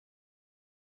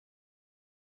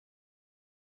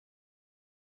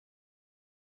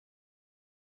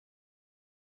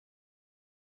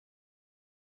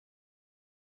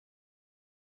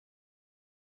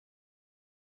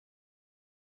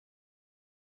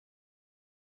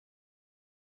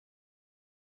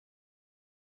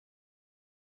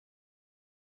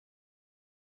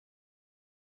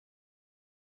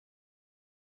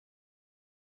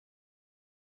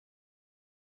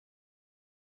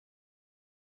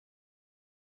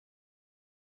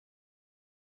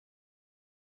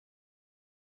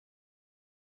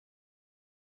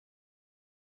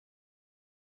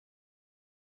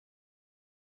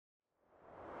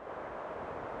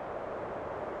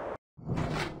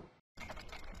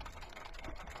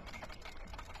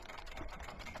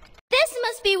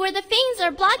must be where the things are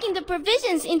blocking the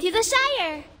provisions into the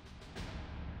Shire.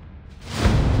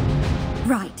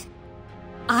 Right.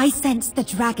 I sense the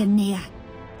dragon near,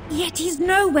 yet he's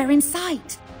nowhere in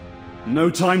sight.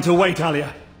 No time to wait,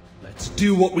 Antia. Let's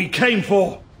do what we came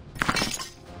for.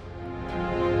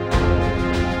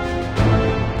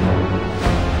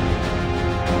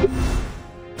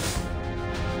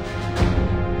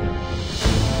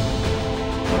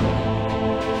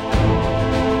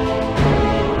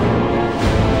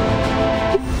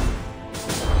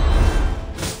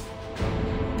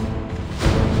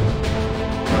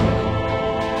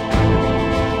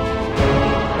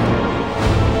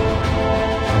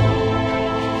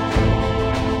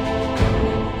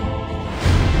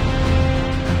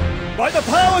 By the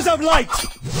powers of light!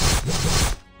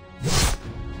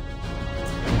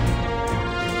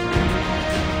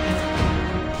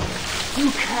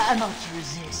 You cannot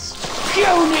resist.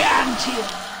 Puny Antia!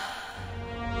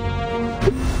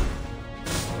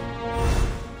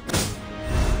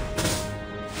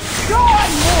 Die,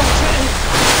 mortal!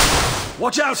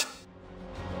 Watch out!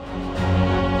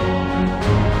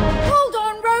 Hold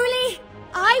on, Roly!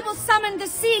 I will summon the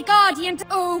Sea Guardian to...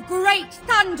 Oh, great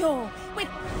Thunder! With...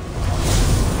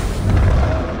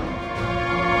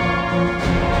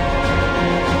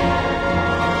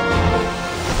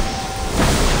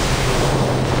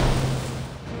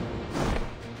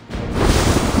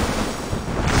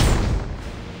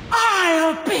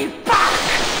 I'll be back!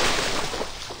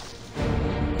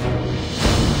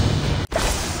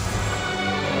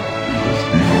 It's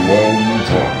been a long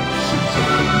time since a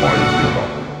mighty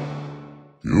battle.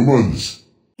 Humans,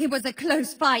 It was a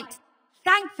close fight.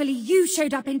 Thankfully, you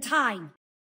showed up in time.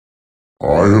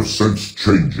 I have sensed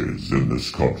changes in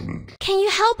this continent. Can you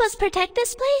help us protect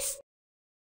this place?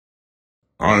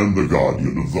 I am the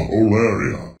guardian of the whole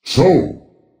area. So,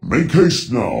 make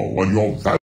haste now on your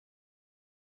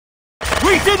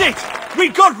We did it! We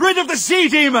got rid of the sea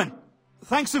demon!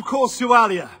 Thanks of course to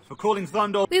Antia for calling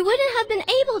Thunder. We wouldn't have been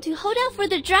able to hold out for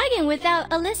the dragon without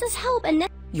Alyssa's help and...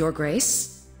 Your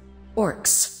Grace,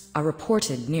 orcs are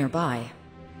reported nearby.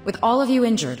 With all of you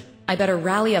injured, I better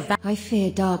rally a I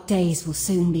fear dark days will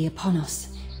soon be upon us.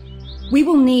 We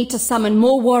will need to summon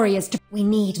more warriors to... We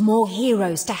need more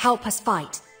heroes to help us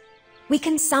fight. We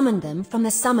can summon them from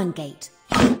the summon gate.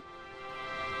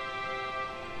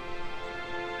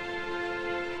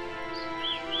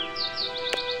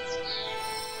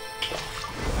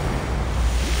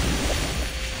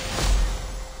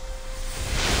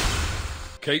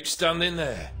 Keep standing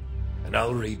there, and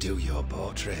I'll redo your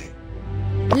portrait.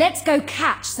 Let's go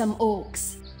catch some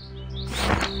orcs.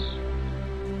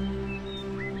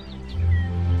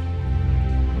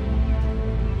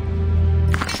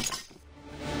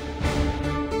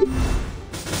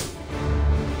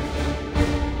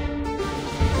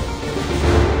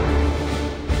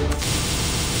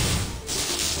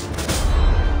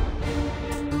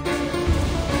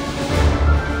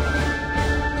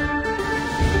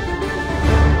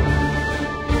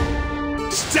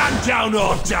 Stand down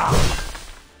or die!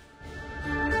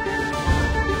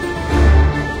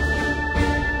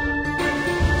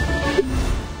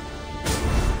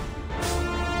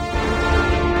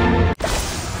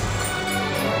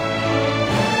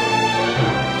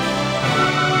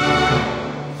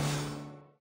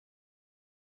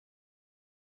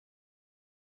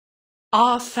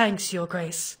 Ah, thanks, Your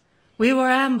Grace. We were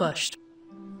ambushed.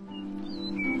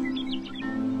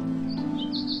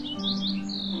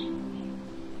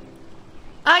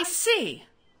 I see.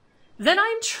 Then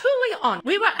I'm truly on.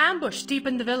 We were ambushed deep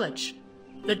in the village.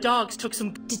 The dogs took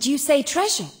some... Did you say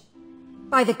treasure?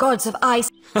 By the gods of ice...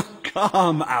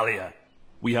 Calm, Antia.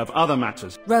 We have other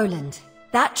matters. Roland,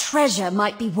 that treasure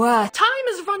might be worth... Time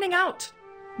is running out.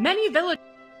 Many village...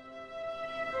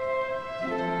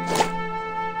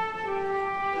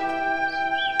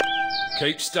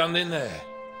 Keep standing there,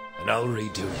 and I'll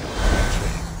redo your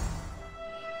portrait.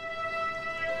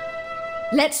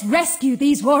 Let's rescue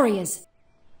these warriors.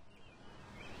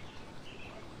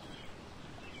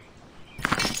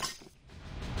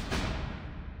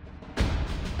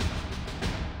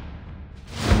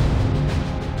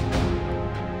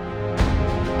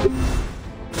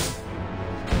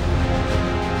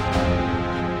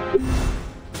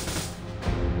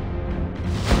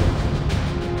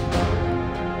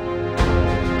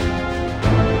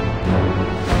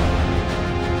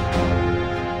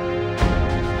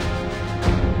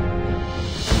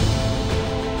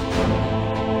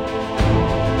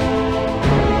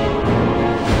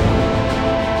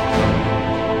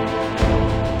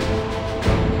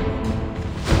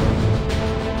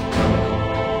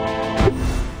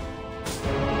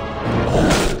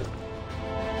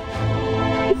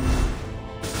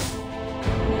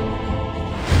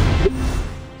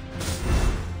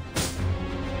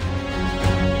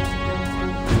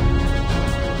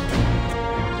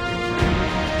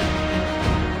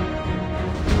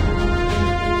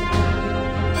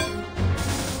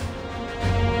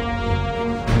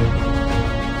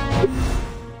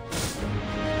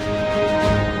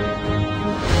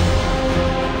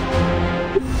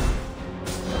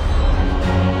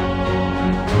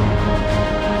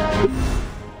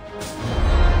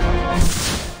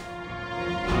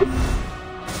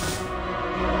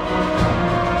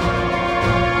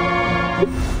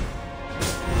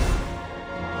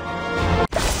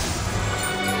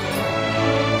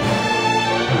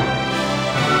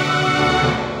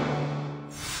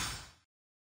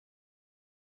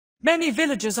 Many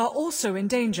villagers are also in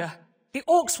danger. The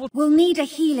orcs will— We'll need a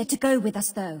healer to go with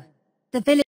us, though. The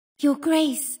village— Your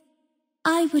Grace,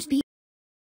 I would be...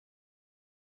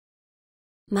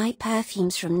 My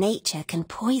perfumes from nature can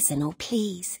poison or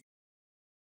please.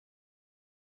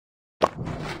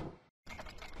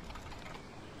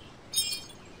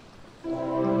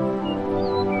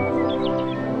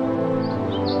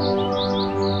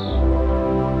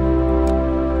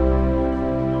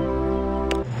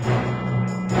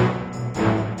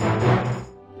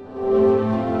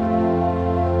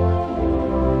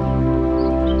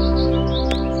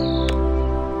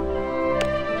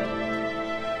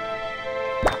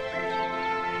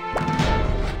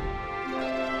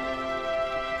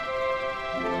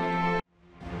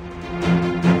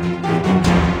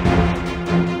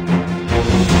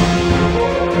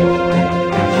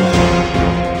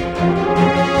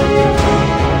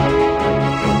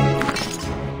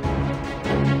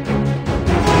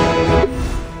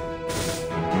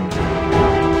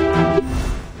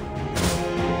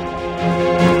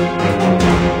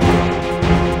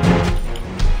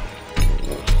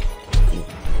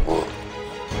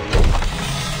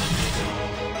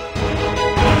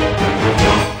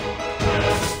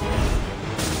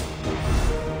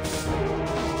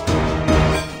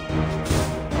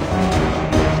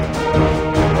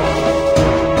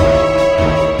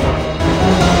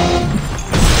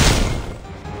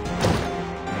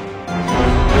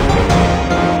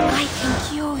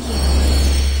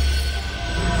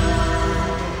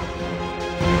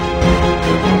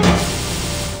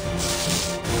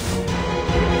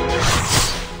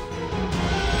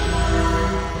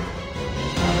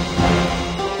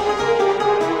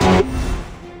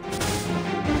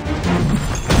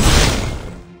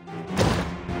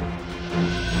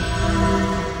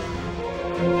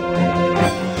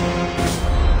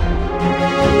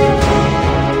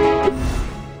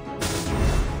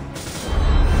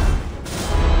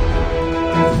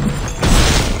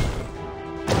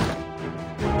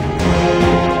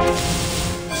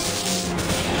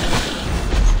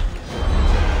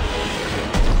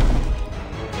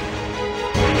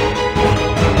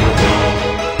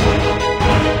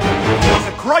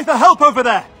 Cry for help over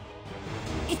there!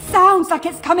 It sounds like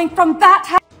it's coming from that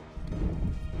house.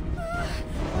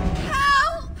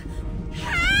 Help!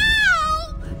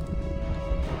 Help!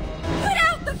 Put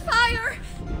out the fire!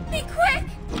 Be quick!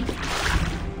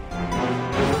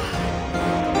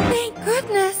 Thank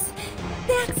goodness!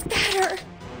 That's better!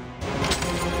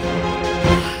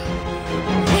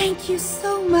 Thank you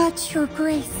so much, Your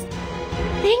Grace.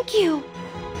 Thank you!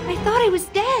 I thought I was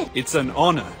dead. It's an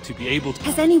honor to be able to...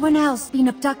 Has anyone else been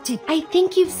abducted? I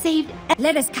think you've saved...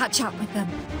 Let us catch up with them.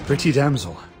 Pretty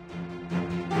damsel.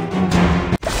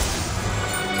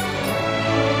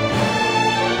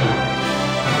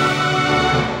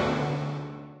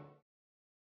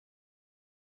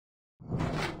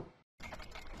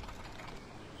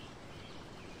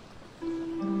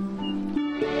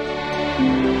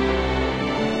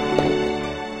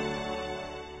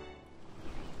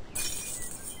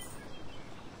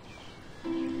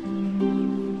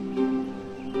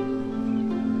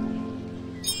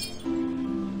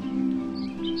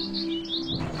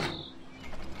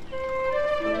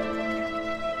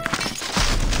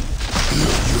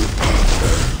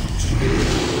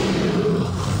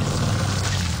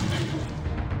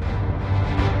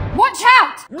 Watch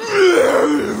out!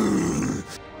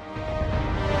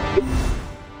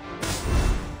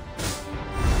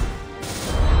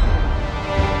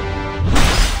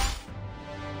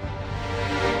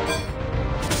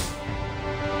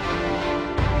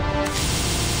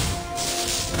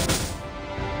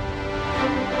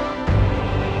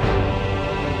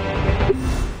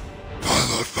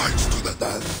 Father fights to the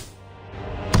death.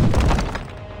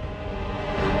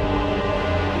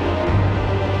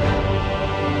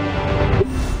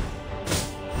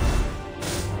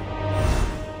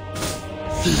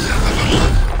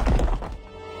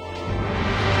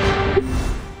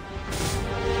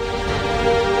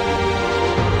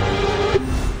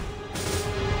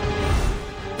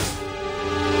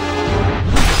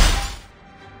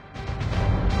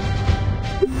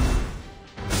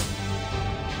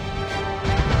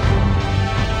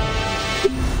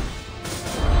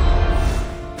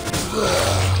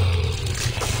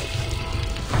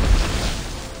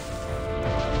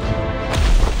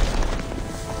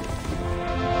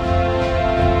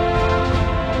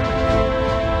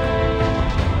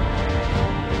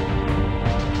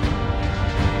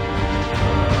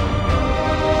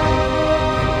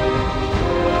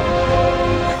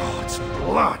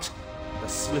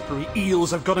 The eels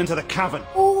have got into the cavern.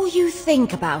 All you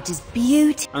think about is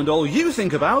beauty. And all you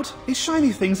think about is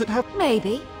shiny things that have...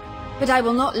 Maybe. But I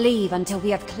will not leave until we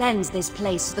have cleansed this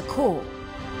place to the core.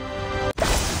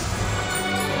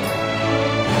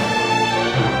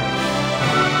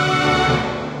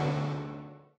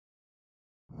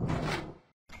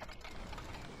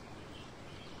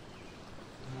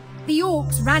 The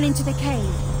orcs ran into the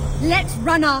cave. Let's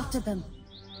run after them.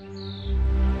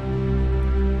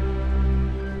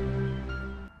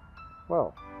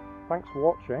 Well, thanks for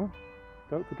watching.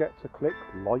 Don't forget to click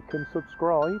like and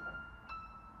subscribe,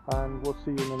 and we'll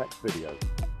see you in the next video.